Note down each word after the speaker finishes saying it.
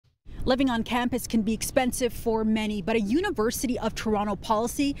Living on campus can be expensive for many, but a University of Toronto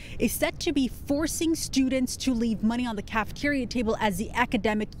policy is set to be forcing students to leave money on the cafeteria table as the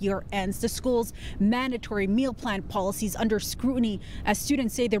academic year ends. The school's mandatory meal plan policy is under scrutiny as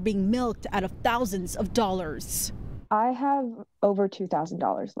students say they're being milked out of thousands of dollars. I have over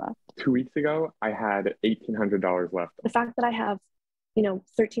 $2,000 left. 2 weeks ago, I had $1,800 left. The fact that I have,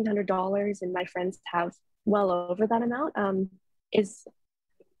 $1,300 and my friends have well over that amount is,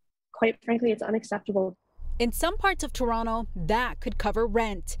 quite frankly, it's unacceptable. In some parts of Toronto, that could cover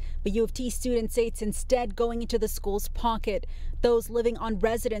rent. But U of T students say it's instead going into the school's pocket. Those living on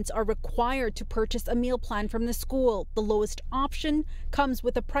residence are required to purchase a meal plan from the school. The lowest option comes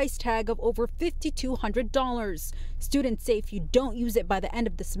with a price tag of over $5,200. Students say if you don't use it by the end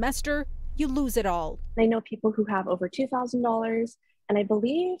of the semester, you lose it all. I know people who have over $2,000, and I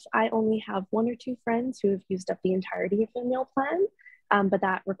believe I only have one or two friends who have used up the entirety of their meal plan. But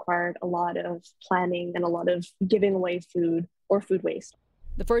that required a lot of planning and a lot of giving away food or food waste.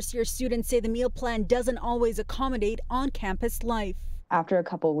 The first-year students say the meal plan doesn't always accommodate on-campus life. After a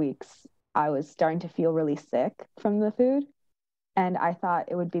couple weeks, I was starting to feel really sick from the food, and I thought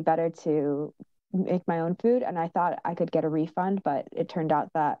it would be better to make my own food, and I thought I could get a refund, but it turned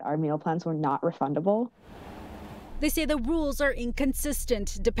out that our meal plans were not refundable. They say the rules are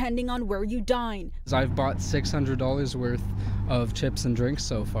inconsistent depending on where you dine. I've bought $600 worth of chips and drinks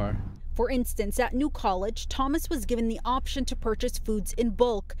so far. For instance, at New College, Thomas was given the option to purchase foods in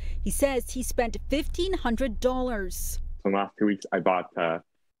bulk. He says he spent $1,500. So in the last 2 weeks, I bought,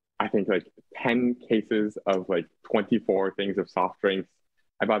 I think 10 cases of 24 things of soft drinks.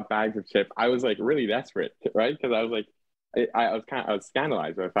 I bought bags of chips. I was really desperate, right? Because I was I was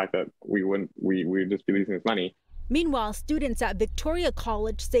scandalized by the fact that we would just be losing this money. Meanwhile, students at Victoria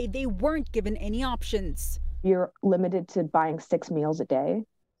College say they weren't given any options. You're limited to buying 6 meals a day,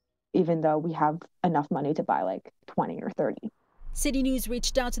 even though we have enough money to buy 20 or 30. CityNews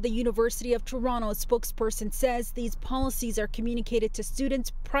reached out to the University of Toronto. A spokesperson says these policies are communicated to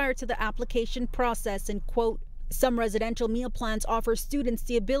students prior to the application process and, quote, some residential meal plans offer students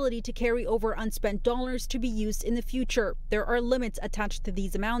the ability to carry over unspent dollars to be used in the future. There are limits attached to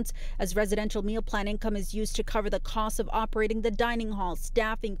these amounts, as residential meal plan income is used to cover the costs of operating the dining hall,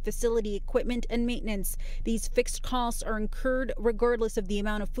 staffing, facility, equipment, and maintenance. These fixed costs are incurred regardless of the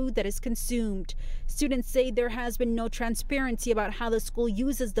amount of food that is consumed. Students say there has been no transparency about how the school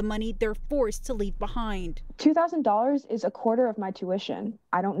uses the money they're forced to leave behind. $2,000 is a quarter of my tuition.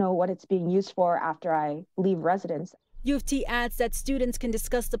 I don't know what it's being used for after I leave residence. U of T adds that students can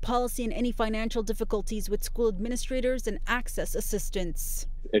discuss the policy and any financial difficulties with school administrators and access assistance.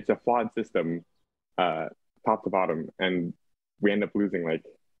 It's a flawed system, top to bottom, and we end up losing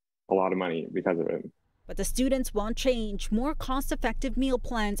a lot of money because of it. But the students want change, more cost-effective meal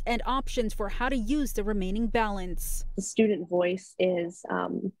plans, and options for how to use the remaining balance. The student voice is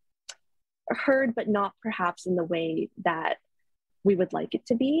heard, but not perhaps in the way that we would like it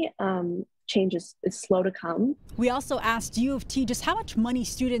to be. Change is slow to come. We also asked U of T just how much money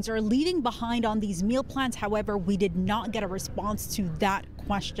students are leaving behind on these meal plans. However, we did not get a response to that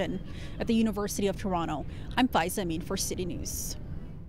question. At the University of Toronto, I'm Faiza Amin for City News.